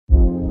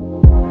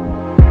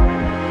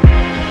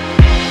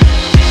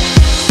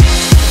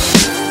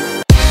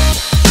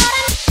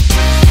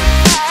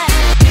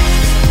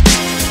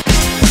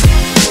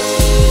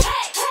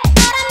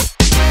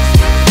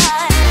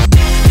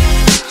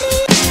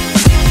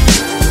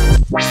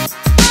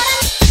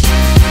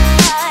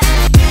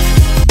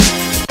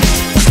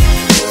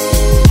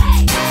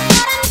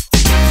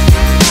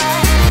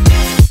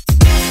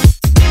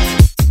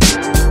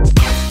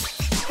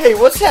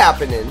what's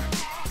happening?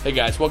 Hey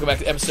guys, welcome back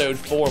to episode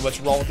 4 of What's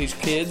Wrong With These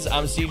Kids.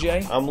 I'm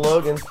CJ. I'm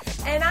Logan.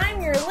 And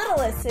I'm your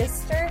littlest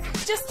sister,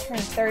 just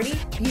turned 30,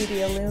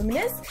 beauty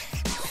illuminous,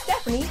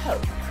 Stephanie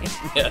Hope.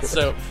 Yeah,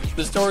 so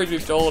the stories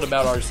we've told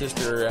about our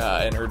sister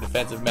and her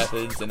defensive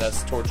methods and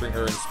us torturing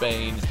her in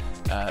Spain.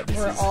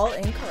 We're all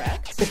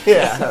incorrect.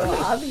 Yeah. So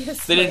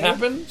obviously. Did it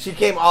happen? She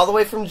came all the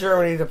way from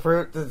Germany to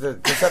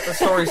set the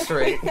story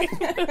straight.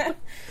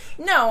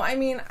 No, I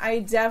mean, I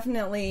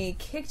definitely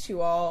kicked you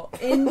all.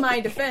 In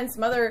my defense,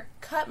 Mother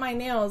cut my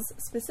nails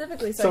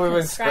specifically so I we could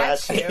would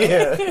scratch you.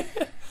 Yeah.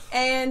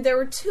 And there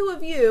were 2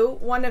 of you.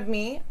 One of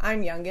me,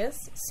 I'm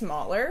youngest,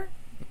 smaller.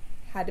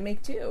 Had to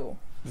make 2.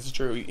 This is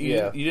true.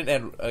 You didn't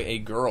add a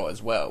girl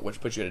as well, which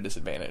puts you at a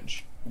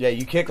disadvantage. Yeah,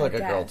 you kick like I a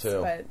girl, guess, too.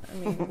 But, I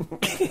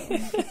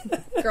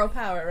mean, girl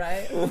power,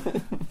 right?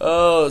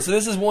 Oh, so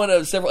this is one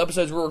of several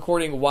episodes we're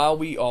recording while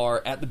we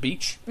are at the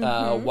beach,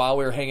 while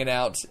we're hanging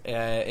out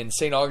in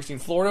St. Augustine,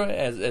 Florida,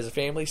 as a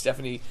family.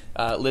 Stephanie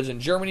lives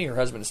in Germany. Her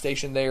husband is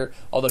stationed there,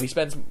 although he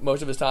spends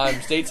most of his time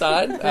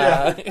stateside.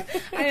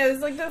 I know, this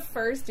is like the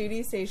first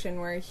duty station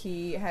where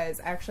he has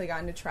actually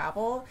gotten to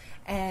travel.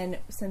 And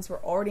since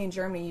we're already in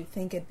Germany, you'd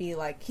think it'd be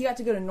like, he got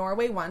to go to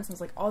Norway once. I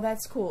was like, oh,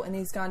 that's cool. And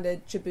he's gone to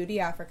Djibouti,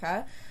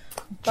 Africa.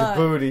 But,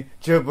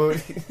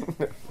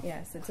 Djibouti.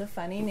 yes, it's a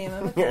funny name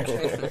of a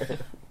country.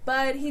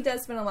 But he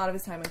does spend a lot of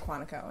his time in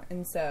Quantico.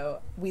 And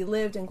so we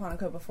lived in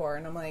Quantico before,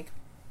 and I'm like,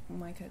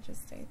 I could have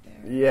just stayed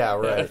there. Yeah,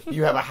 right.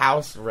 You have a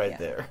house right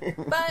there.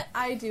 But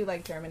I do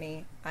like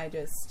Germany.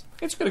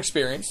 It's a good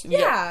experience. You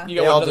Yeah. got They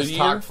all another just year.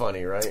 talk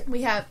funny, right?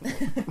 We have...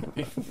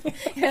 yeah,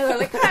 they're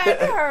like,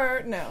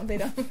 hurt. No, they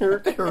don't.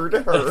 Hurt.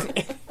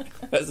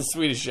 That's the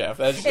Swedish chef.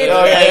 That's, Oh,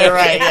 yeah, you're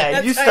right. Yeah,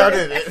 Yeah, you that's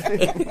started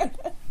right.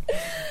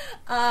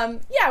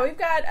 it. Yeah, we've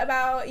got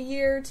about a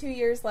year, 2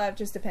 years left.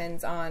 Just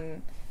depends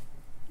on,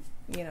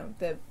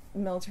 the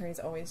military's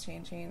always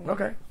changing.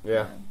 Okay.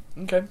 Yeah.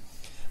 Okay.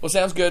 Well,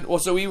 sounds good. Well,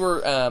 so we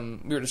were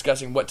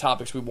discussing what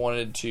topics we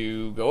wanted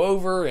to go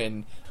over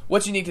and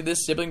what's unique to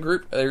this sibling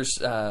group. There's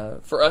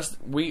for us,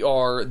 we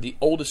are the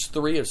oldest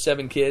 3 of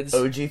 7 kids.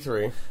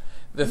 OG3.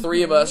 The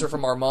 3 of us are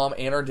from our mom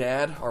and our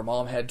dad. Our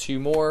mom had 2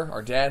 more.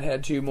 Our dad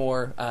had 2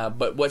 more.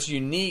 But what's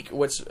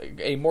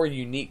a more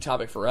unique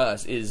topic for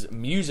us is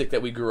music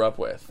that we grew up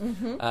with.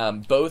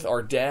 Both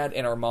our dad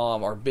and our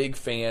mom are big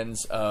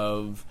fans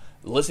of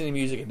listening to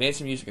music and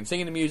dancing to music and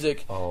singing to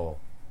music. Oh,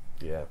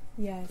 yeah.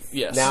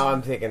 Yes. Now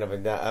I'm thinking of a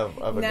good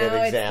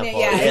example.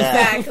 Yeah,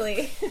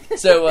 exactly.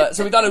 So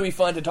we thought it would be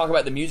fun to talk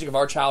about the music of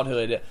our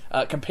childhood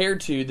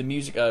compared to the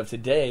music of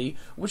today,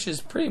 which is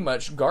pretty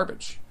much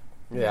garbage.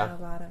 Yeah.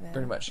 A lot of it.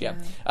 Pretty much, yeah.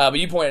 But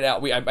you pointed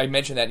out, I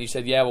mentioned that, and you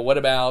said, yeah, well, what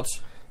about...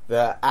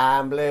 The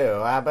I'm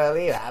blue, I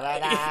believe,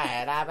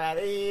 I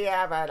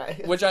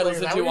believe. Which I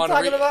listen to on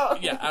a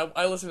repeat. Yeah,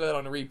 I listen to that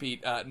on a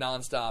repeat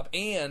nonstop.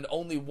 And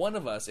only one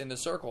of us in the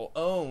circle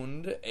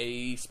owned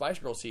a Spice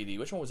Girl CD.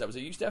 Which one was that? Was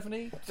it you,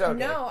 Stephanie? Okay.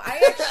 No, I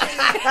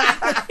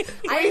actually...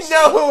 We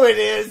know who it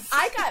is.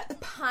 I got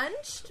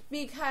punched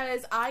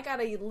because I got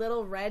a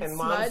little red And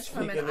smudge Mom's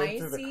from an sneaking in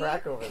through icy. the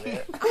crack over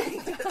there.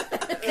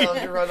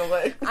 You run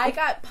away. I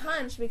got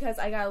punched because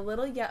I got a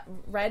little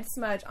red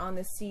smudge on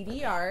the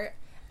CD art,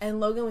 and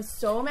Logan was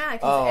so mad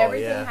because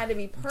everything had to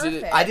be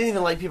perfect. I didn't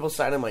even like people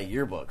signing my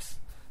yearbooks.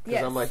 Because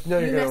Yes. I'm like, no,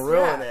 You you're going to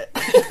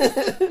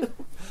messed ruin it.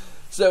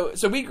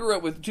 So we grew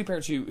up with 2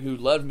 parents who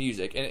loved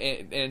music, and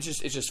it's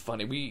just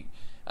funny. We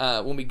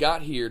when we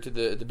got here to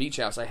the beach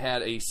house, I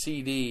had a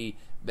CD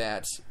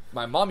that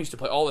my mom used to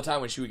play all the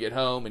time when she would get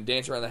home and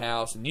dance around the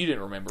house, and you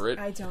didn't remember it.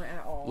 I don't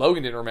at all.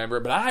 Logan didn't remember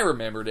it, but I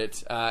remembered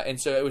it. And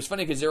so it was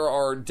funny because there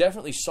are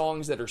definitely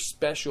songs that are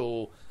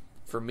special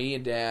for me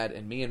and Dad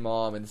and me and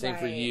Mom, and the same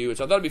for Right. you. And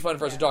so I thought it'd be fun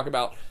for us to talk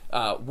about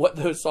what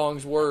those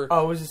songs were.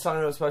 Oh, was the song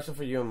that was special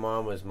for you and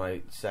Mom was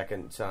My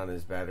Second Son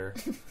Is Better?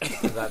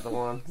 Is that the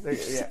one?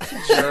 Yeah.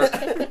 Sure.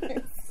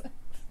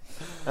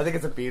 I think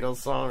it's a Beatles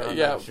song. I'm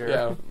Yeah, not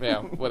sure.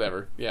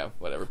 whatever.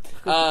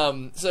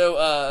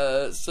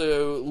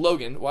 So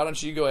Logan, why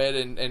don't you go ahead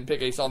and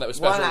pick a song that was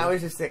special? One, I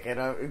was just thinking,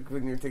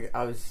 when you're thinking,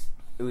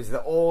 it was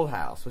the old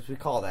house, which we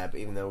call that,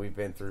 but even though we've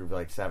been through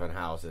like 7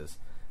 houses.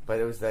 But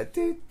it was that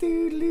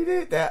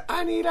that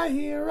I need a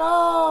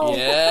hero.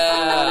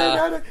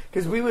 Yeah.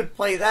 Because we would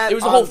play that. It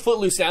was the whole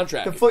Footloose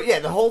soundtrack.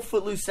 The whole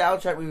Footloose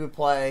soundtrack we would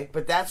play.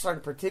 But that song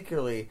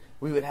particularly,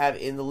 we would have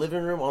in the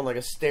living room on like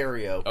a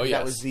stereo. Oh, yes.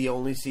 That was the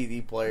only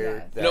CD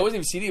player. Yeah. No, it wasn't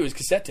even CD. It was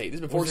cassette tape.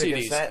 This is before Was it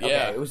CDs. cassette? Yeah.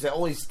 Okay, it was the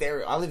only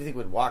stereo. I didn't think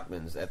with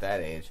Walkmans at that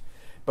age.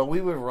 But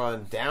we would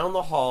run down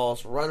the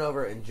halls, run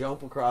over and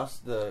jump across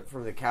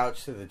from the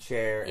couch to the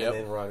chair, Yep.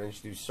 and then run and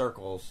do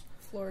circles.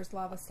 Floor's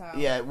lava style.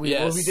 Yeah, we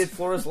did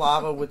Floor's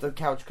Lava with the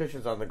couch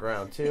cushions on the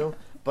ground too,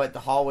 but the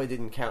hallway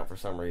didn't count for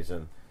some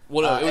reason.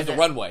 Well, no, it was the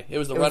runway. It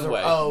was the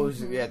runway.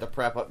 The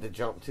prep up to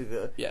jump to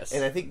the... Yes.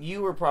 And I think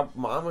you were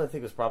Mom, I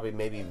think, was probably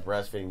maybe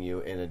breastfeeding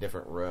you in a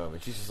different room.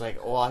 And she's just like,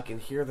 oh, I can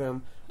hear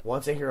them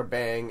Once I hear a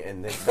bang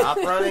and they stop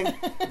running,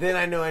 then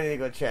I know I need to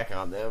go check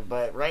on them.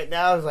 But right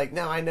now, I was like,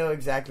 no, I know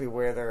exactly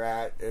where they're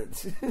at.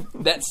 It's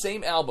That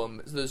same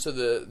album, so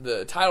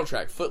the title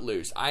track,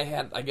 Footloose, I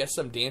had, I guess,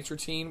 some dance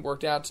routine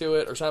worked out to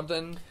it or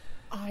something.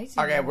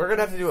 Okay, we're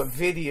gonna have to do a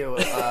video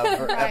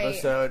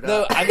episode.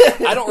 No,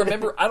 I don't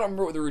remember. I don't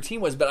remember what the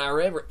routine was, but I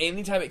remember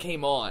anytime it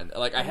came on,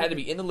 like I had to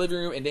be in the living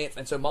room and dance.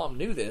 And so Mom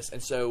knew this,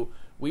 and so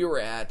we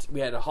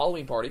had a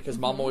Halloween party because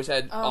Mom always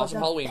had awesome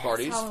Halloween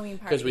parties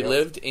because we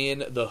lived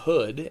in the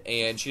hood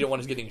and she didn't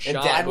want us getting shot.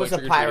 And Dad was a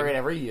pirate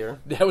every year.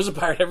 Dad was a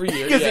pirate every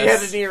year because he had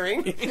an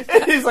earring.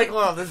 He's like,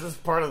 well, this is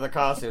part of the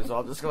costume, so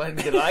I'll just go ahead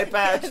and get an eye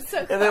patch,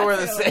 and then we're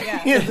the same.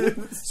 Yeah.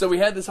 So we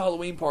had this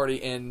Halloween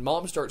party, and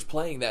Mom starts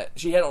playing that.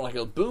 She had on like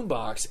a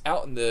boombox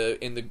out in the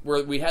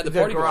where we had the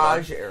party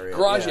garage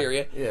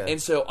area. Yeah. And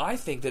so I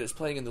think that it's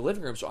playing in the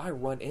living room. So I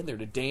run in there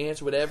to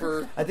dance,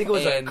 whatever. I think it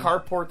was a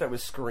carport that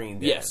was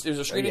screened. Yes, it was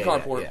a screened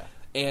carport. Yeah.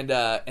 And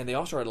they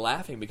all started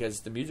laughing because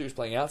the music was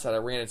playing outside. I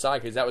ran inside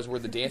because that was where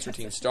the dance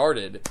routine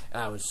started.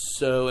 And I was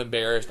so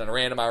embarrassed. And I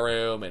ran to my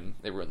room, and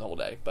they ruined the whole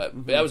day.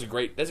 But that was a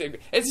great. It's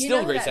still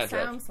a great soundtrack.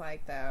 That sounds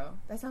like though.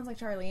 That sounds like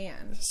Charlie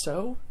Ann.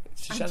 So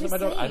she shouts I'm at my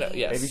door. I know.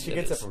 Yes, maybe she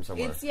gets it from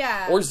somewhere.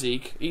 Or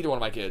Zeke. Either one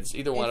of my kids.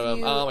 Either one of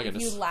them. Oh my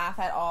goodness. If you laugh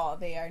at all,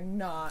 they are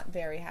not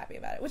very happy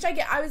about it. Which I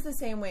get. I was the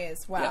same way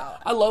as well. Yeah.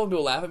 I love when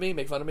people laugh at me,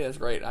 make fun of me. That's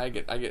great. I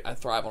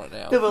thrive on it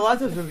now. Yeah, but a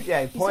lot of times,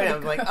 I point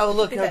out, like, oh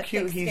look how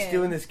cute he's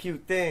doing this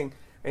cute thing.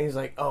 And he's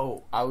like,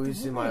 "Oh, I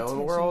was in my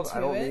own world.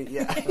 I don't need,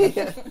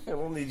 I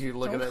don't need you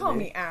looking at me. Don't call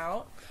me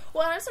out."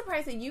 Well, I'm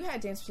surprised that you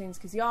had dance routines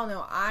because y'all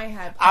know I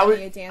had plenty of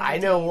dance routines. I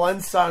know one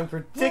song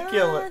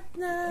particular.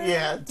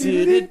 Yeah,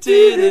 True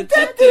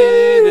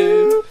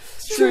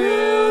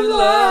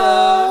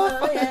Love.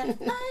 Oh yeah.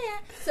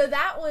 So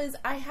that was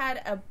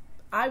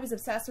I was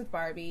obsessed with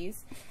Barbies.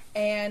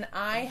 And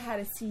I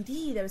had a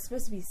CD that was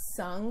supposed to be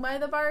sung by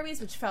the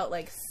Barbies, which felt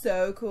like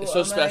so cool.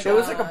 So special. It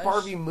was like a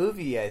Barbie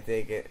movie, I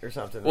think, or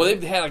something. Well,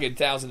 they've had like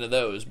 1,000 of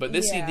those, but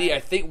this CD, I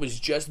think, was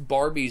just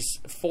Barbie's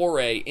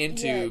foray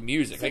into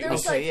music. So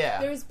like,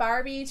 there was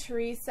Barbie,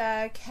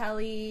 Teresa,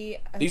 Kelly.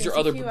 These are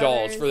other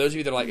dolls. For those of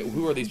you that are like,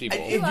 who are these people?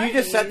 You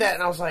just said that,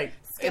 and I was like,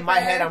 in my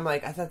head, I'm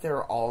like, I thought they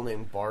were all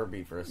named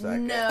Barbie for a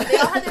second. No, they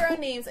all had their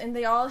own names, and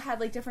they all had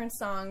like different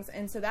songs,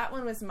 and so that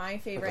one was my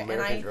favorite. Like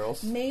and I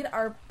Girls. made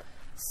our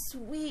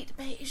sweet,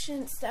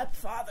 patient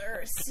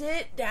stepfather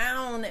sit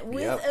down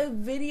with a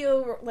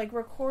video like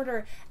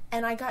recorder,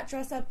 and I got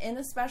dressed up in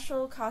a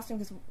special costume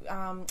because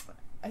I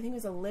think it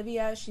was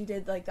Olivia. She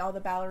did like all the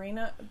ballet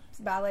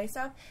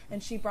stuff,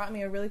 and she brought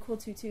me a really cool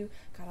tutu.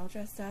 Got all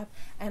dressed up,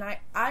 and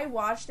I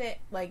watched it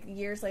like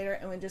years later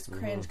and would just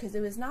cringe because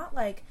it was not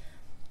like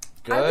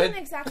good. I wouldn't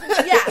exactly.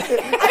 Yeah,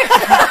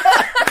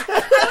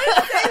 I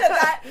wouldn't say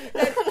that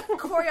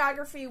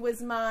choreography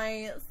was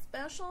my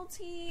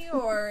specialty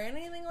or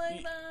anything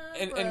like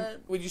that. And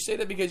would you say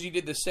that because you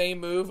did the same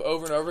move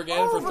over and over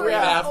again for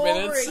 3.5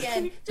 minutes?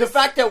 Again. The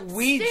fact that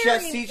we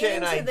just, CJ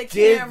and I,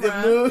 did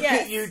the move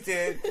that you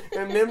did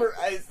and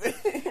memorized it.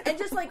 And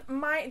just like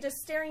just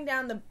staring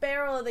down the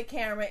barrel of the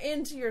camera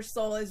into your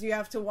soul as you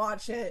have to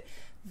watch it.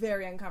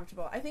 Very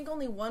uncomfortable. I think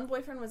only one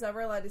boyfriend was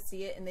ever allowed to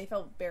see it, and they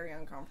felt very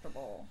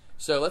uncomfortable.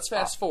 So let's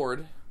fast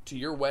forward to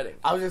your wedding.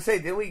 I was going to say,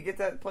 didn't we get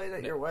that played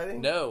at your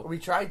wedding? No. We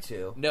tried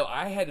to. No,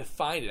 I had to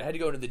find it. I had to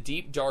go into the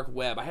deep, dark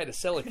web. I had to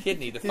sell a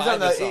kidney to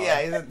find the song. Yeah,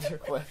 he's on the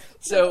dark web.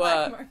 So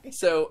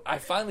I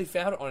finally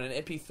found it on an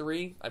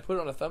MP3. I put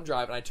it on a thumb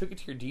drive, and I took it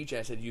to your DJ.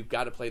 I said, you've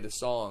got to play the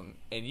song.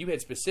 And you had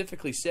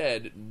specifically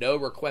said, no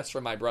requests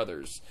from my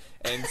brothers.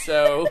 And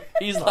so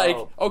he's like,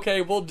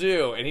 okay, we'll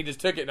do. And he just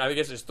took it, and I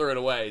guess just threw it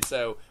away.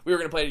 So we were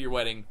going to play it at your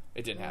wedding.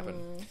 It didn't happen.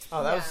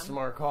 Oh, that was a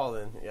smart call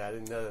then. Yeah, I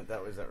didn't know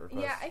that was that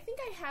request. Yeah, I think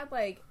I had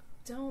like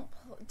don't.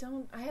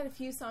 I had a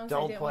few songs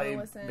don't I didn't play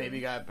want to listen. Baby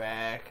Got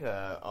Back,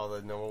 all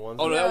the normal ones.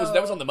 Oh no, that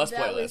was on the must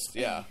playlist.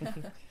 Yeah,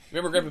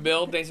 remember Grandpa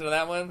Bill dancing to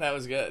that one? That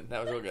was good.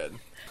 That was real good.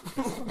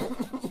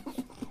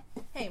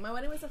 Hey, my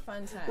wedding was a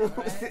fun time,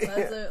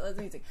 right? Let's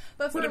music.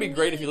 But wouldn't it be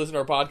great if you listen to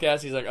our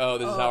podcast? He's like, oh,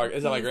 this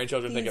is how my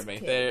grandchildren think of me.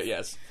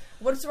 Yes.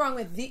 What's wrong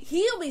with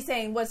he'll be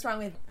saying what's wrong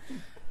with.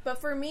 But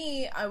for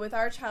me, with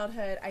our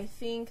childhood, I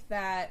think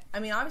that, I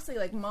mean, obviously,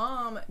 like,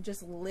 Mom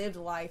just lived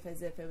life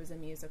as if it was a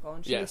musical.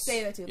 And she would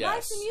say that too.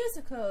 Life's a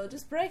musical.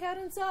 Just break out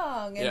in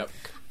song. And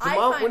I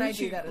find I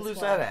do that as well. Lose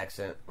that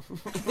accent.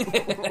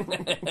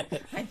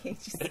 I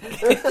hate you.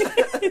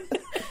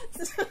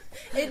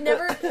 It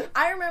never,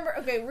 I remember,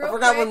 okay, real quick. I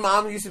forgot when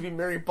Mom used to be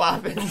Mary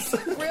Poppins.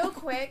 Real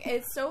quick,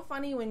 it's so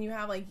funny when you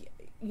have, like,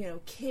 you know,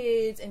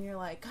 kids and you're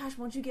like, gosh,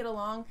 won't you get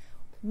along?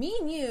 Me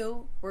and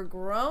you were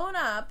grown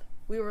up.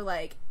 We were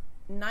like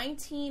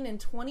 19 and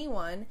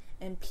 21,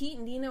 and Pete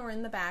and Dina were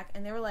in the back,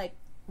 and they were like,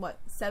 what,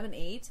 7,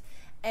 8?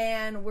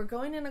 And we're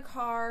going in a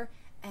car,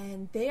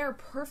 and they are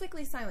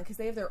perfectly silent because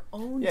they have their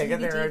own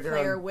DVD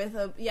player with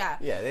a, Yeah,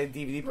 they have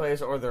DVD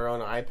players or their own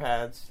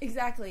iPads.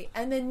 Exactly.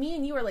 And then me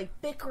and you are like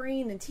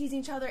bickering and teasing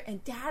each other,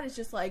 and Dad is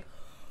just like,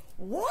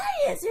 why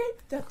is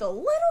it that the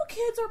little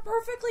kids are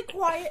perfectly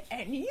quiet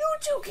and you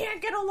two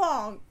can't get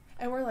along?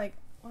 And we're like,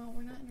 well,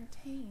 we're not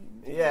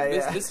entertained.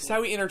 Yeah. This is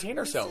how we entertain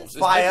ourselves. is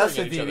Buy us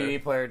a bickering at each other.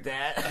 DVD player,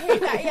 Dad.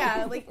 Hey,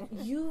 yeah, like,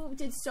 you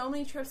did so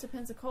many trips to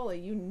Pensacola,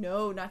 you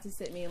know not to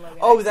sit me and Logan.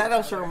 Oh, next to that each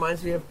also other.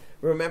 reminds me of.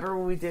 Remember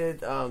when we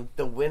did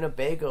the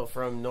Winnebago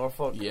from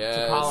Norfolk Yes.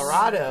 to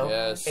Colorado?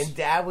 Yes. And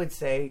Dad would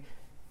say,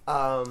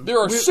 There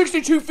are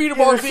 62 feet of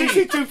 "There are RV.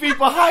 62 feet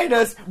behind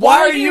us. Why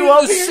are you in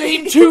up the here?"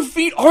 same 2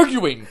 feet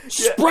arguing?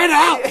 Spread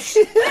out.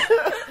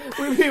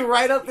 We'd be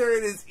right up there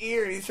in his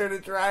ear, and he's trying to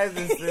drive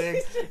this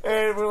thing,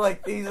 and we're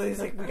like, he's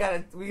like,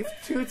 we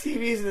have 2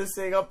 TVs in this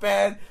thing, up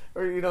bad,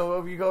 or you go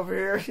over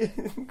here,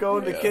 go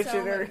in the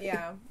kitchen, or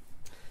Yeah.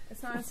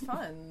 It's not as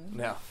fun.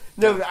 No.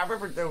 no. I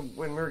remember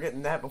when we were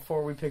getting that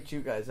before we picked you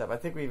guys up. I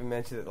think we even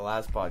mentioned it in the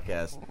last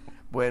podcast.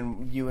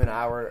 When you and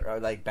I were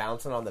like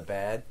bouncing on the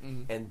bed,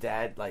 and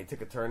Dad like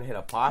took a turn and hit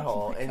a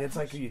pothole, and it's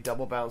like you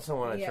double bounce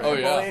someone on a Yeah.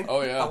 trampoline.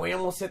 Oh, yeah. And we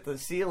almost hit the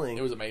ceiling.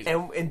 It was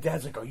amazing. And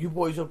Dad's like, "Are you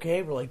boys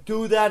okay?" We're like,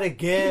 "Do that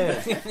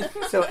again."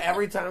 So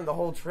every time the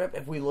whole trip,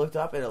 if we looked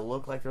up and it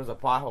looked like there was a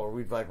pothole,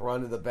 we'd like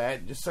run to the bed,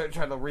 and just start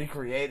trying to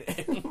recreate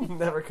it.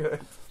 Never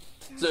could.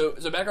 So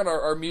back on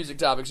our music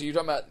topic. So you're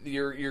talking about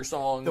your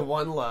song, The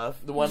One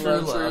Love, The One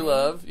Love, True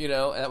Love. You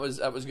know, and that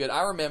was good.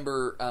 I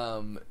remember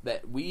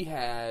that we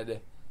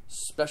had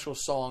special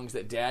songs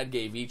that Dad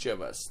gave each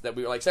of us that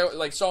we were like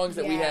songs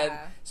that we had.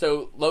 Yeah.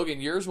 So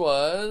Logan, yours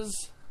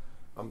was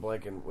I'm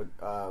blanking. With,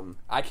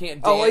 I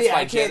Can't Dance oh yeah,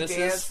 by I Can't Genesis.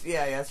 Dance.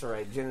 Yeah, that's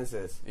right,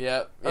 Genesis.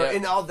 Yep.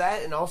 And all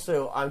that, and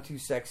also I'm Too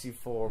Sexy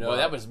for. No,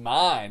 that was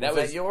mine. Was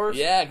that yours?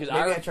 Yeah, because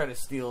maybe I tried to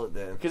steal it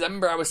then. Because I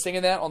remember I was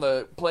singing that on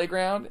the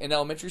playground in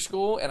elementary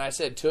school, and I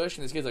said tush,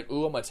 and this kid's like,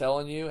 "Ooh, am I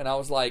telling you?" And I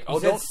was like, "Oh, You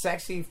don't." said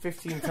sexy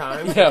 15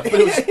 times. Yeah, but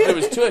it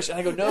was tush, and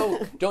I go, "No,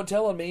 don't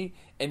tell on me."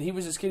 And he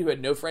was this kid who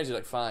had no friends. He's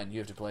like, "Fine, you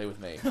have to play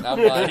with me." And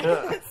I'm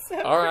like,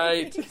 "All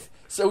right."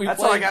 So we That's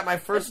played. how I got my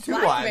first 2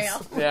 Blackmail.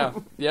 wives. Yeah,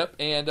 yep,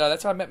 and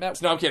that's how I met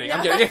Matt. No, I'm kidding.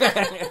 I'm kidding.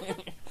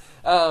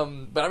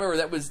 But I remember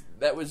that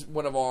was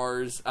one of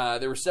ours.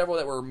 There were several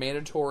that were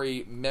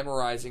mandatory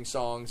memorizing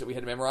songs that we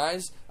had to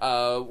memorize.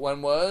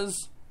 One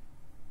was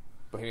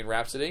Bohemian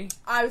Rhapsody.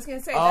 I was going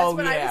to say, that's Oh,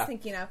 what I yeah. was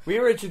thinking of. We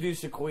were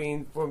introduced to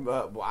Queen from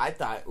what I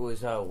thought it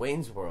was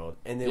Wayne's World,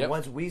 and then Yep.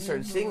 once we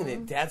started singing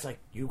it, Dad's like,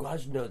 "You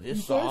guys know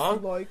this You guys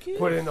song?" like it?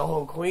 Put in the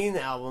whole Queen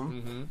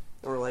album,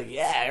 and we're like,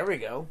 "Yeah, here we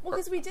go." Well,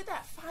 because we did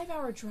that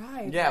 5-hour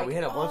drive. Yeah, like, we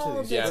had a bunch of all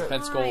these. the Yeah,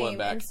 Pensacola and time.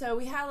 back. And so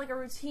we had like a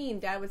routine.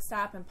 Dad would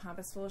stop and pump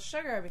us full of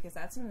sugar because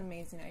that's an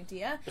amazing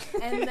idea.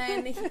 And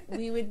then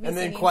we would be And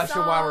then singing question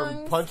why we're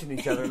songs. punching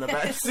each other in the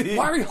back seat.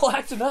 Why are you all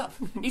acting up?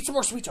 Eat some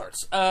more sweet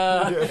tarts.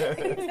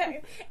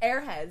 Airheads.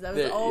 That was The-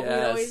 we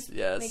yes, always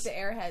yes. make the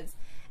Airheads.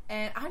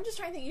 And I'm just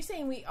trying to think. You're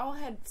saying we all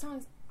had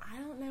songs. I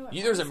don't know. What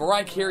There's a my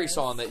Mariah song Carey was.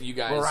 song that you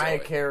guys. Mariah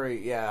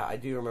Carey, yeah, I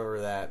do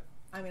remember that.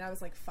 I mean, I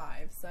was like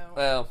 5, so.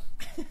 Well,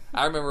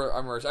 I remember.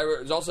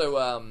 There's also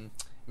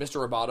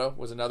Mr. Roboto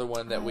was another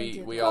one that I we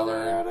did all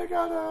not.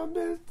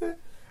 learned.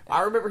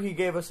 I remember he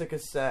gave us a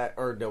cassette,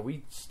 or no,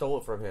 we stole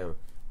it from him.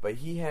 But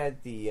he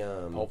had the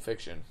Pulp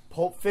Fiction.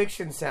 Pulp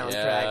Fiction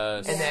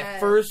soundtrack, Yes. and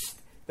Yes.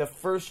 the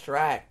first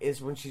track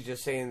is when she's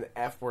just saying the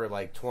F word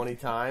like 20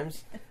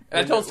 times.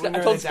 And I told When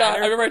they're Scott. in the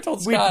diner, I remember I told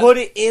we Scott. put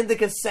it in the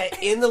cassette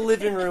in the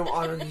living room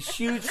on these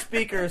huge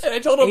speakers. And I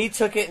told him- he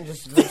took it and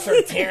just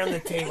started tearing the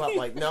tape up.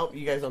 Like, nope,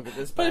 you guys don't get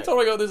this But I back. told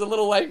him, I go, there's a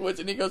little language,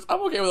 and he goes,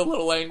 I'm okay with a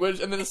little language,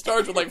 and then it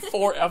starts with like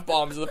 4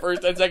 F-bombs in the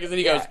first 10 seconds, and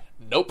he goes,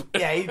 nope.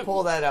 Yeah, he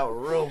pulled that out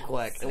real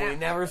quick, and we Snap.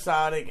 never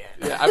saw it again.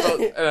 Yeah,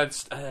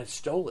 I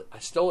stole it. I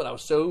stole it. I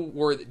was so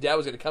worried that Dad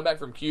was going to come back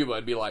from Cuba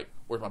and be like,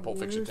 where's my Pulp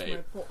Fiction Where's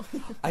tape? my pul-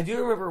 I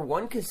do remember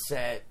one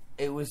cassette.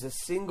 It was a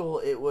single.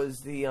 It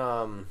was the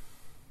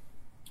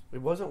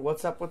It wasn't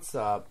What's Up, What's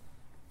Up,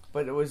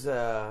 but it was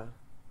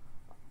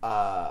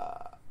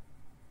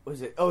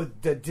was it? Oh,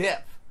 The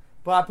Dip.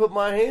 But I put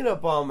my hand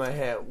up on my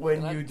head. When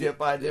And I you dip,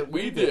 dip, I dip,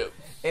 we we dip. dip.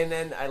 And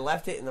then I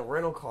left it in the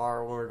rental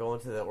car when we were going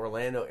to the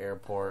Orlando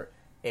airport.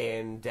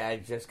 And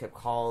Dad just kept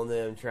calling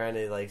them, trying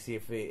to like see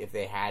if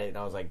they had it. And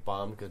I was like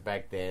bummed because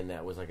back then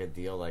that was like a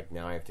deal. Like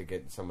now I have to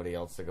get somebody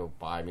else to go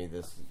buy me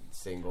this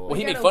single. Well,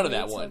 he You made gotta fun of wait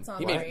that till one. it's on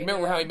He the made, radio.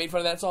 remember how he made fun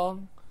of that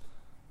song?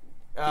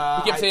 He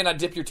kept saying, I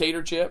dip your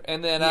tater chip,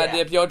 and then I Yeah.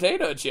 dip your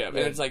tater chip. And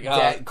it's like,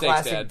 thanks,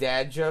 classic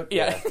Dad. joke.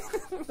 Yeah.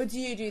 But do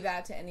you do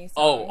that to any songs?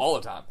 Oh, all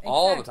the time.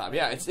 All the time. Exactly.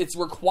 Yeah, it's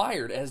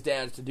required as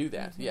dads to do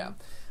that. Yeah.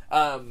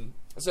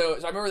 So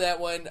I remember that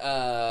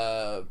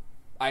one.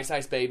 Ice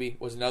Ice Baby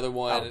was another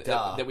one Oh,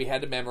 duh. that we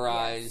had to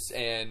memorize,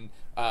 and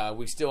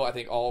we still, I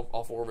think, all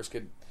 4 of us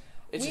could.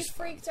 It's We just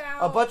freaked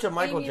out. A bunch of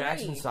Michael Amy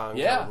Jackson Reed. songs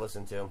Yeah. I would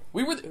listen to.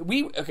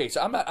 we okay.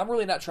 So I'm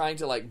really not trying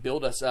to like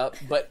build us up,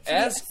 but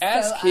as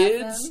Yes, so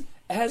kids,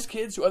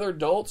 awesome. to other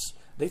adults.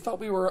 They thought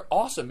we were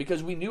awesome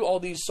because we knew all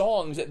these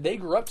songs that they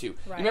grew up to.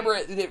 Right. You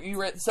remember that you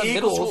were at some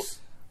middle school. Eagles.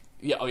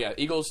 Yeah, oh yeah,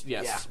 Eagles,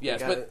 yes, Yeah,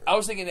 yes. you got But it. I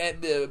was thinking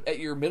at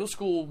your middle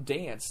school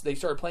dance, they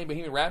started playing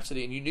Bohemian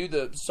Rhapsody, and you knew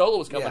the solo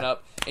was coming Yeah.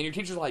 up, and your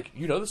teacher's like,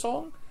 "You know the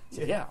song?" I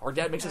said, "Yeah, our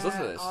dad makes us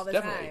listen to this all the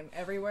definitely." time,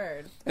 every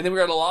word. And then we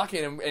got to lock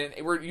in, and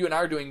you and I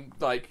are doing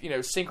like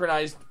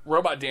synchronized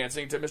robot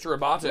dancing to Mr.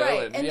 Roboto,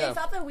 Right, and yeah. they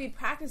thought that we'd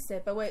practiced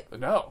it, but what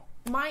No,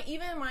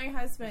 Even my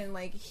husband,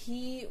 like,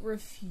 he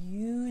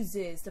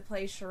refuses to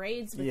play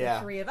charades with the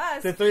three of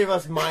us. The three of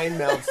us mind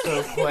meld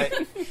so quick.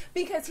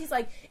 Because he's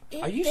like,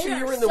 are you sure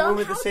you were in the room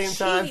at the same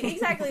time?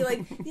 Exactly.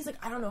 Like, he's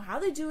like, I don't know how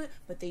they do it,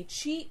 but they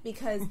cheat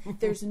because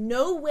there's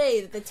no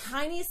way that the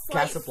tiniest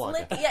slight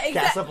Casablanca. slip. Yeah,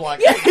 exactly.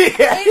 Casablanca.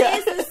 Yeah.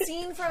 It is the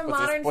scene from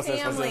Modern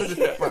Family.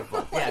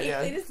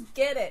 Yeah. They just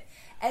get it.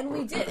 And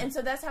we did. And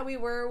so that's how we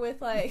were with,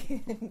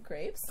 like,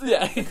 grapes.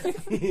 Yeah.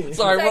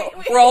 Sorry,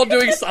 we're all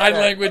doing sign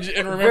language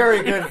and remember.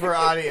 Very good for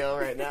audio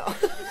right now.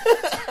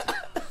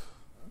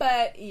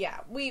 But, yeah,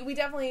 we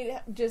definitely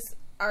just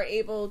are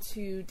able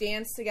to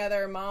dance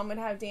together. Mom would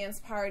have dance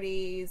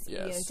parties.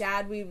 Yes. You know,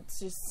 Dad, we would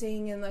just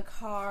sing in the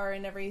car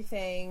and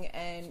everything.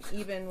 And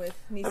even with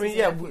nieces and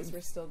nephews,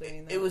 we're still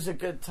doing that. It was a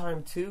good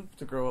time, too,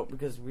 to grow up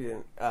because we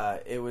didn't,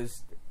 it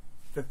was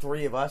the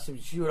three of us.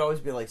 She would always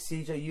be like,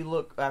 CJ, you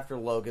look after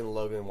Logan.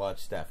 Logan,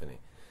 watch Stephanie.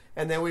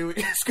 And then we would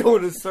just go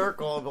in a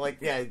circle and be like,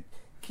 yeah,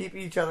 keep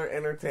each other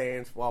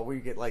entertained while we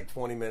get like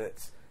 20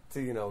 minutes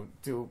to, you know,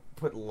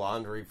 put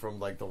laundry from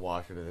like the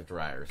washer to the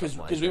dryer.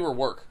 Because we were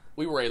work.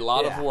 We were a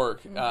lot of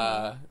work.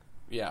 Yeah.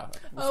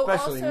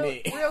 Especially also,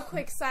 me. Real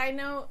quick side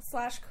note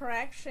 /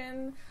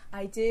 correction.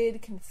 I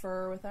did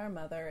confer with our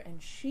mother,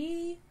 and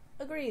she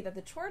agreed that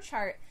the chore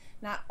chart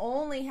not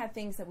only had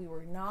things that we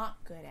were not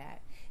good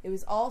at, it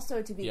was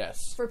also to be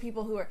for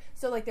people who are...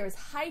 So, like, there was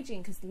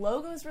hygiene, because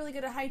Logo's really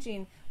good at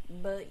hygiene,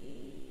 but...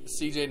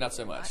 CJ, not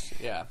so much.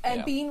 Yeah.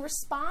 And being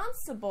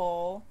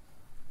responsible,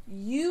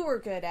 you were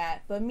good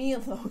at, but me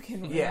and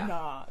Logan were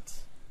not.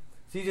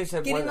 CJ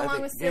said getting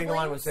along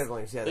with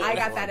siblings. Yeah, I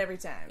got that every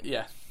time.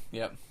 Yeah.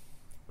 Yep.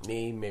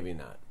 Me, maybe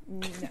not.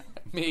 No.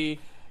 Me.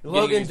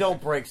 Logan,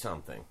 don't break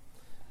something.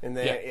 And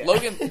then,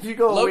 Logan, if you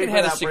go Logan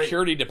had a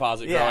security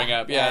deposit growing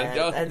up.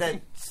 Yeah. And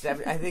then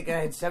I think I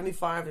had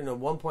 75, and at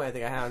one point I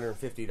think I had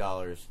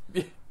 $150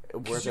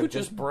 worth of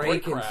just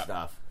breaking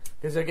stuff.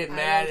 Because they get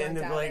mad and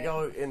they're like,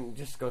 "Oh, and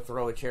just go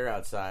throw a chair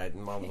outside."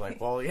 And Mom's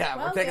like, "Well, yeah,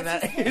 we're taking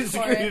that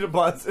security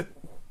deposit."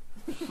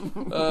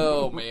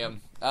 Oh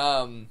man.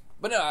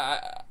 But no,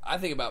 I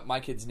think about my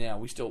kids now.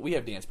 We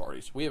have dance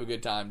parties. We have a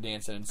good time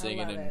dancing and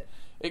singing, and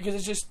because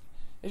it's just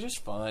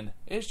fun.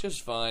 It's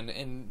just fun,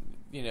 and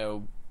you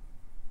know,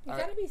 you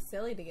gotta be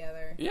silly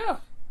together. Yeah.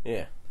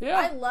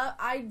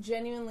 I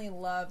genuinely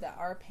love that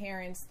our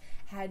parents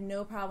had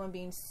no problem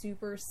being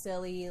super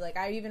silly. Like,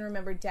 I even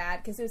remember Dad,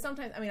 because it was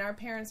sometimes, I mean, our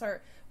parents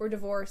were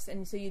divorced,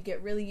 and so you'd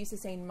get really used to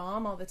saying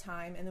Mom all the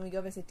time, and then we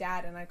go visit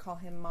Dad, and I'd call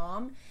him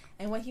Mom,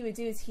 and what he would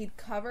do is he'd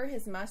cover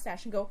his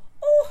mustache and go,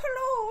 "Oh,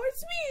 hello,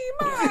 it's me,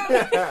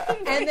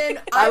 Mom." And then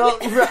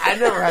I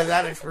never had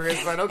that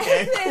experience, but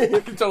okay. I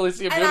can totally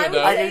see him doing it,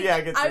 though.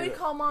 I would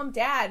call Mom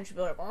Dad, and she'd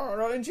be like,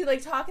 "Oh," and she'd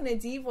like talk in a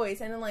deep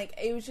voice, and then like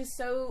it was just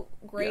so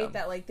great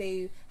that like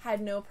they had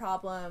no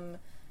problem,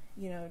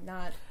 you know,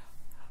 not.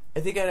 I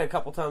think I had a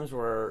couple times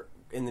where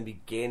in the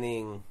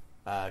beginning,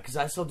 because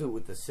I still do it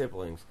with the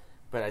siblings,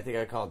 but I think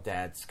I called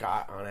Dad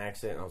Scott on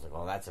accident, and I was like,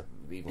 "Oh, that's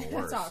even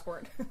worse." That's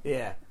awkward.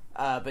 Yeah.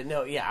 But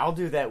no, I'll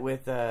do that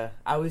with, I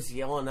was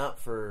yelling up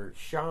for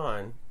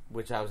Sean,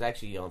 which I was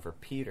actually yelling for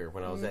Peter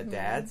when I was at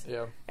Dad's.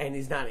 Yeah. And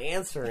he's not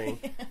answering.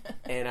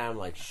 And I'm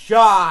like,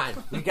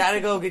 "Sean, you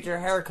gotta go get your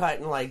hair cut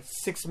in like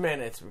 6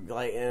 minutes."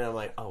 Like, and I'm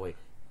like, "Oh, wait.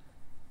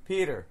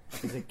 Peter."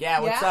 He's like,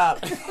 "Yeah, what's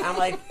up?" I'm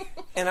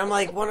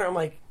like,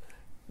 wondering,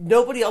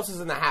 nobody else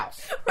is in the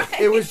house.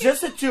 Right. It was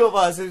just the two of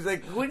us. It was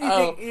like, wouldn't you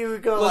think you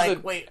would go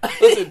wait.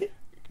 Listen,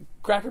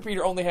 Cracker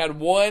Peter only had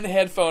one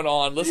headphone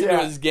on, listening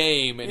to his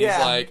game, and he's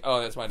like,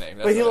 "Oh, that's my name."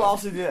 That's but he'll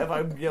also do that if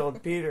I'm yelling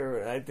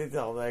Peter. I did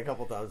tell him that a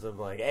couple times. I'm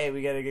like, "Hey,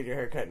 we got to get your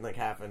hair cut in like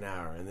half an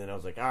hour." And then I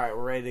was like, "All right,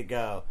 we're ready to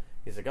go."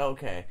 He's like,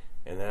 "Okay."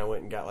 And then I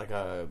went and got like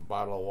a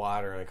bottle of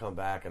water, and I come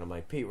back, and I'm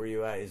like, "Pete, where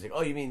you at?" He's like,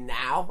 "Oh, you mean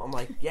now?" I'm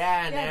like,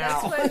 "Yeah,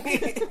 now."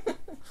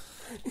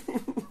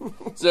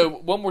 So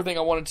one more thing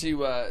I wanted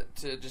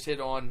to just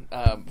hit on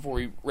before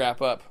we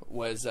wrap up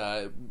was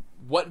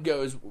what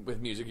goes with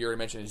music. You already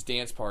mentioned is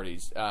dance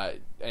parties,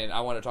 and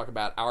I want to talk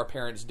about our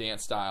parents'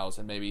 dance styles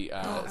and maybe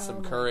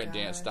some current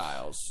dance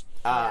styles.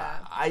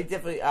 I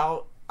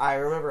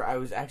remember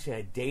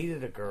I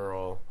dated a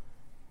girl,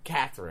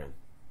 Catherine.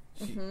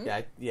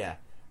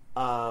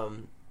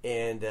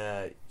 And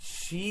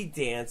she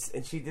danced,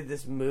 and she did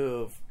this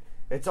move.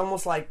 It's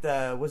almost like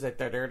when you did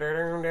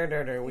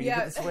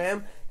the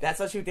swim. That's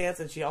how she would dance,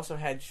 and she also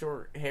had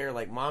short hair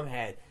like Mom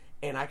had.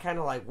 And I kind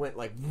of like went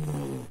like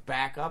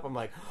back up. I'm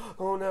like,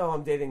 "Oh no,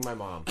 I'm dating my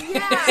mom."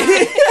 Yeah,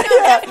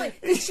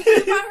 definitely. She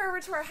brought her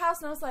over to our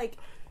house, and I was like,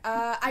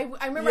 I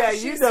remember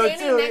she was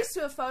standing next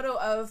to a photo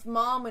of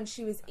Mom when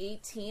she was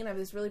 18. I have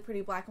this really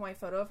pretty black and white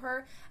photo of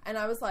her, and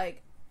I was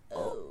like,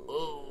 "Oh."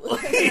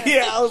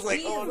 Yeah, I was like,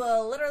 "He's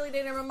literally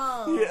dating my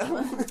mom." Yeah,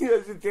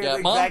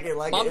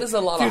 Mom does a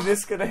lot of.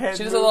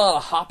 She does a lot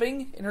of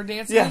hopping in her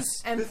dances. Yes,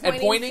 and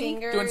pointing,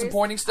 doing some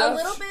pointing stuff. A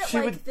little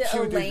bit the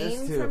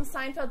Elaine from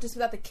Seinfeld, just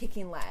without the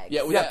kicking legs.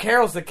 Yeah,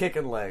 Carol's the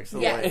kicking legs.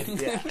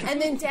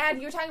 And then Dad,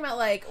 you were talking about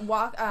like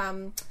walk.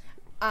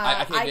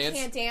 I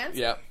can't dance.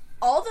 Yeah.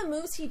 all the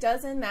moves he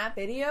does in that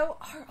video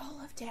are all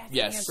of Dad's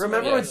Yes. dance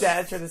Remember Yes. when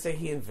Dad tried to say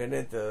he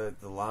invented the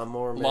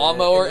lawnmower? man,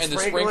 Lawnmower and the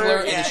sprinkler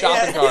and the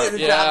shopping cart. the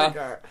Yeah. shopping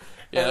cart.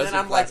 Yeah, And that's then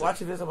a I'm like classic.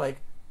 watching this. I'm like,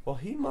 well,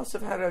 he must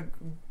have had a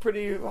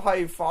pretty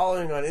high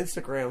following on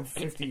Instagram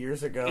 50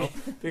 years ago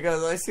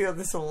because I see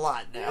this a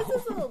lot now.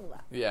 This is a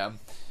lot. Yeah.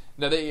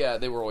 No,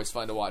 they were always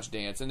fun to watch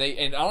dance, and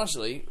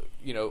honestly,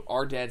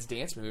 our dad's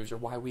dance moves are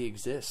why we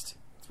exist.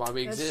 It's why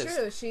we That's exist.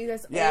 true. She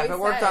has Yeah, if it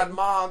always worked said, on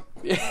Mom.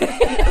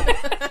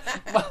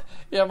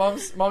 Yeah, mom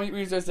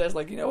used to say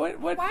like, what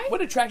Why?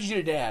 what attracted you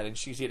to Dad? And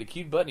she had a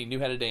cute butt and he knew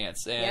how to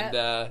dance, and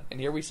and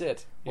here we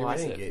sit. Here Well, I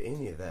we didn't sit. get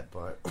any of that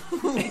butt.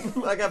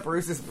 I got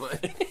Bruce's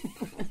butt.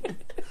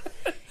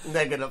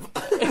 Negative.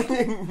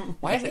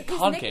 Why is it His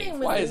concave? nickname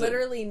Why was is it?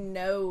 literally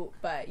no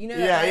butt. You know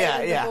Yeah, that, yeah,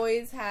 right? yeah. The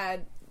boys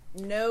had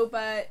no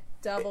butt,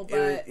 double It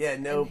was, butt. yeah,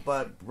 no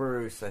butt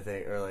Bruce, I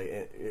think, or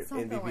like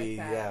Something NBB. like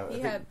that. Yeah, He I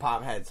think had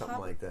Pop had something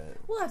Pop- like that.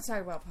 We'll have to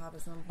talk about Papa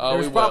some point. Oh,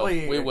 There's we will.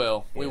 probably- We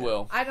will. We yeah.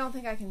 will. I don't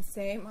think I can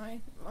say my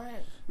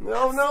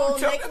No, full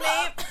choke it nickname.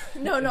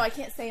 up. No, I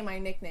can't say my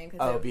nickname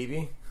because Oh,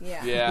 BB.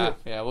 yeah.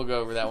 Yeah, we'll go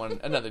over that one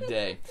another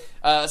day.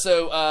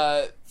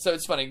 So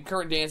it's funny.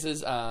 Current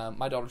dances.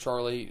 My daughter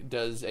Charlie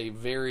does a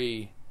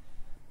very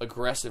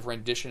aggressive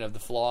rendition of the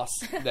floss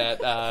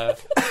that.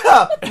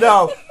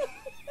 No.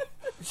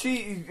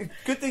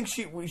 Good thing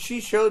she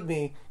showed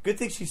me. Good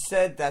thing she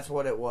said that's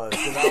what it was.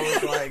 Because I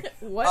was like,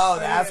 What? oh,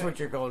 that's what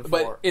you're going for.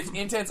 But it's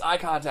intense eye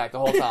contact the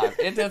whole time.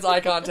 Intense eye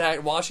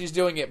contact while she's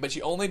doing it, but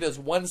she only does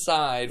one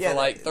side Yeah, for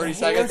like the 30 hands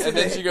seconds, and and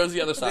then the- she goes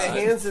the other the side.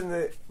 hands and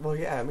the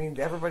I mean,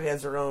 everybody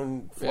has their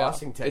own Yeah.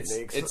 flossing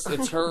techniques.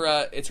 It's her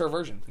version. It's her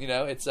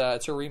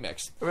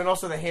remix. I mean,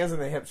 also the hands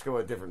and the hips go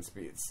at different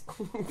speeds.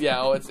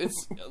 Yeah,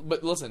 it's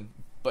but listen,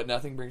 but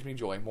nothing brings me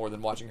joy more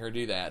than watching her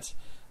do that.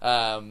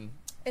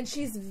 And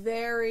she's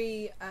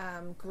very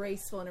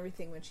graceful and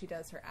everything when she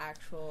does her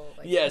actual.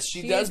 Like, Yes,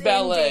 she she's does in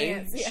ballet.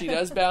 dance, yeah. She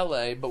does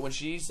ballet, but when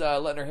she's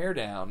letting her hair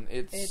down,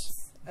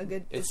 It's a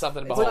good. It's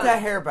something it's behind Put fun.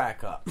 that hair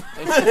back up.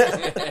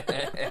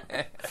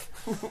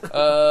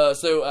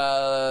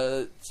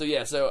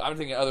 So I'm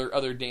thinking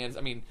other dance.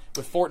 I mean,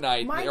 with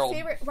Fortnite, My they're all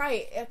favorite,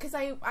 right? Because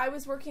I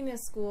was working in a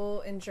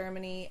school in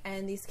Germany,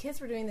 and these kids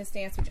were doing this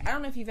dance, which I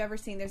don't know if you've ever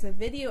seen. There's a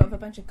video of a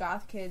bunch of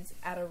goth kids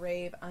at a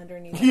rave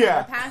underneath the Yeah,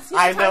 overpass.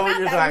 I know what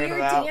you're that talking weird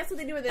about. Dance that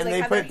they do where they, And like, they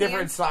have put their different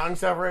hands-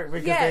 songs over it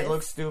because Yes. they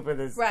look stupid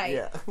as right?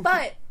 Yeah.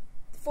 But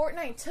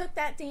Fortnite took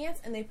that dance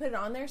and they put it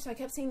on there, so I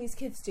kept seeing these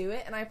kids do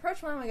it. And I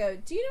approached one of them and I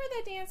go, "Do you know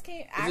where that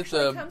dance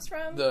actually comes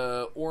from?"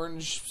 the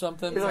orange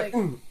something? It's like,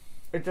 like-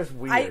 it's just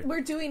weird.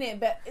 We're doing it,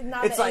 but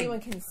not It's that like- anyone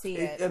can see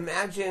it.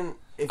 Imagine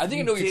if I think I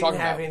you know what you're didn't talking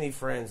have about. any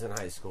friends in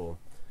high school.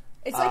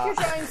 It's like you're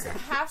drawing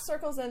half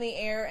circles in the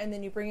air, and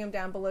then you bring them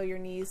down below your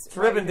knees. It's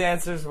ribbon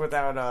dancers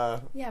without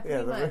Yeah, pretty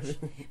the much.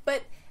 ribbon.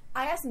 But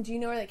I asked them, "Do you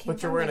know where that came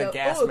But from?" you're wearing They a go,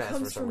 gas "Oh, it mask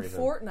comes for some from reason."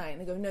 Fortnite."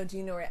 And they go, "No, do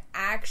you know where it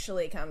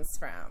actually comes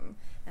from?"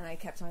 And I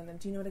kept telling them,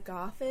 "Do you know what a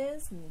goth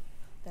is?" And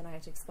then I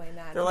had to explain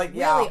that. They're like, really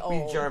yeah,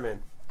 old. be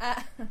German.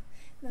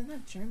 No,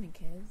 not German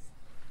kids.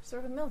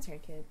 Sort of military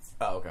kids.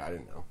 Oh, okay, I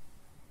didn't know.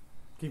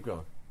 Keep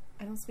going.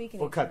 I don't speak any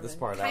We'll cut German. this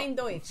part out. Kein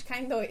Deutsch.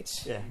 Kein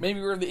Deutsch. Yeah.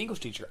 Maybe we're the English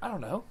teacher. I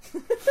don't know.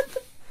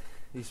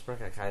 You speak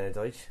kind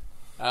Deutsch.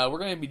 We're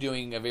going to be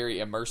doing a very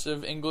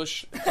immersive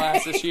English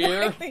class this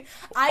year.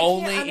 I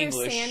Only can't English.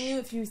 understand you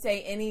if you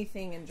say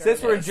anything in German.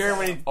 Since we're in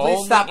Germany, please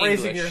Only stop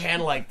raising English. your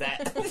hand like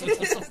that.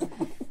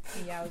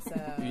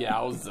 Yowza.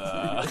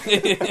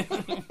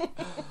 Yowza.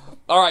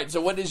 All right.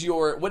 So what is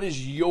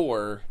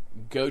your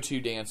go-to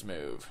dance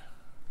move?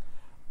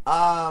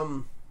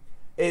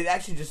 It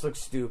actually just looks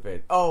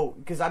stupid. Oh,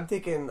 because I'm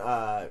thinking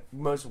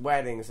most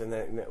weddings, and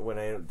then when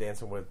I'm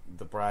dancing with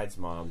the bride's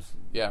moms.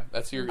 Yeah,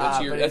 that's your But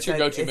go-to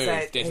it's move.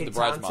 that Dancing Hey the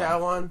bride's Tancha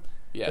mom. one.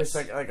 Yes.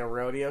 It's like a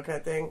rodeo kind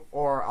of thing,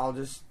 or I'll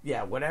just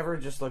whatever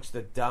just looks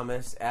the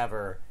dumbest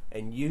ever,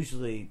 and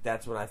usually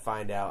that's when I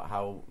find out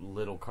how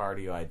little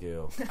cardio I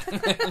do.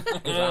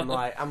 'Cause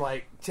I'm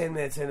like 10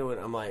 minutes into it,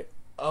 I'm like,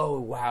 oh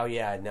wow,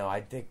 yeah, no,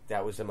 I think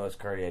that was the most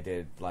cardio I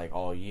did like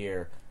all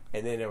year.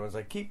 And then everyone's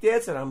like, keep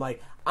dancing. I'm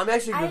like, I'm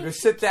actually going to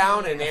sit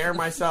down and air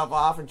myself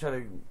off and try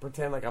to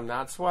pretend like I'm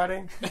not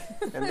sweating.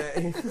 And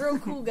then, Real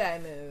cool guy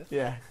move.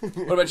 yeah.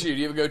 What about you?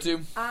 Do you have a go-to?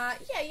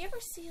 Yeah, you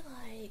ever see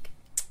like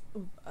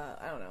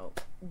I don't know,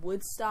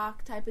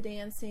 Woodstock type of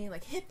dancing,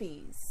 like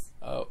hippies,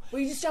 Oh,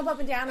 where you just jump up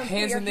and down and put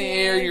hands your in the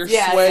air, hands you're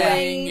Yeah,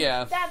 swaying.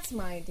 Yeah, That's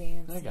my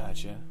dance. I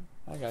gotcha.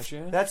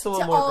 That's a To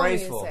little more all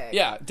graceful. music.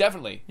 Yeah,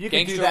 definitely. You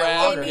can do Gangster that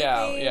rap. longer.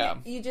 Anything, Yeah.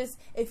 You just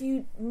if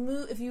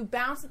you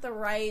bounce at the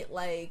right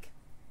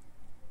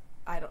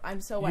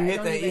I'm so white. You I hit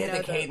don't the- even you hit know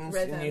the cadence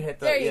rhythm. and you hit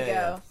the- there you yeah, go.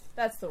 yeah.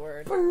 That's the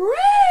word.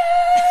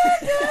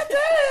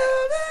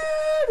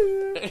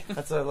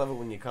 That's why I love it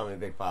when you call me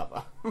Big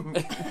Papa.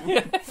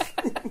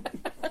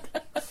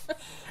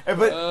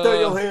 But throw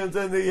your hands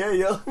in the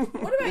air.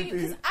 What about you?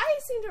 Because I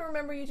seem to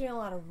remember you doing a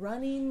lot of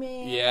running,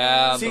 man.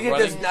 Yeah, CJ the does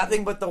running,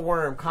 nothing but the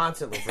worm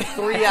constantly for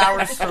 3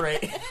 hours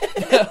straight.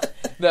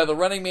 no, the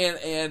Running Man,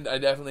 and I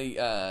definitely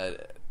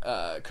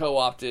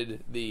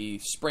co-opted the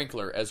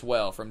sprinkler as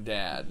well from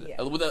Dad,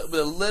 Yeah. with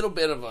a little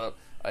bit of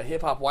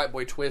hip hop white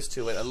boy twist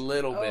to it a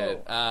little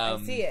bit. I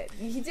see it.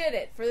 He did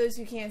it. For those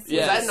who can't see,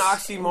 Yeah. Is that an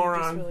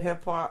oxymoron? Really-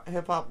 Hip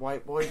hop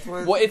white boy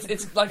twist. Well,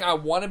 it's like I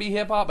want to be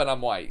hip hop, but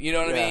I'm white. You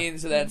know what Yeah. I mean?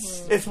 So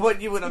that's It's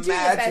what you would do the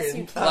best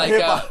you imagine.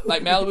 can.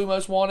 like Malibu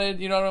Most Wanted.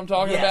 You know what I'm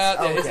talking Yes,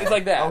 about? okay. It's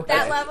like that. Okay.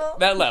 that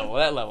level.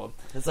 That level.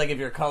 It's like if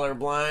you're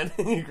colorblind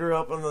and you grew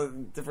up on the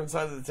different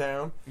side of the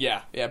town.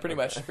 Yeah, pretty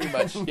much,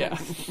 yeah.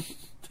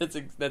 that's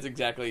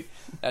exactly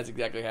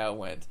how it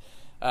went.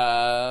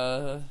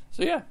 So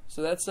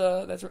that's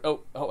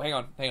oh, hang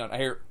on.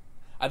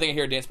 I think I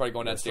hear a dance party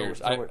going downstairs.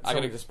 Someone I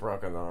gotta just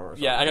broke an arm. Or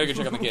I gotta go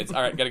check on the kids.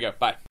 All right, gotta go.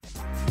 Bye.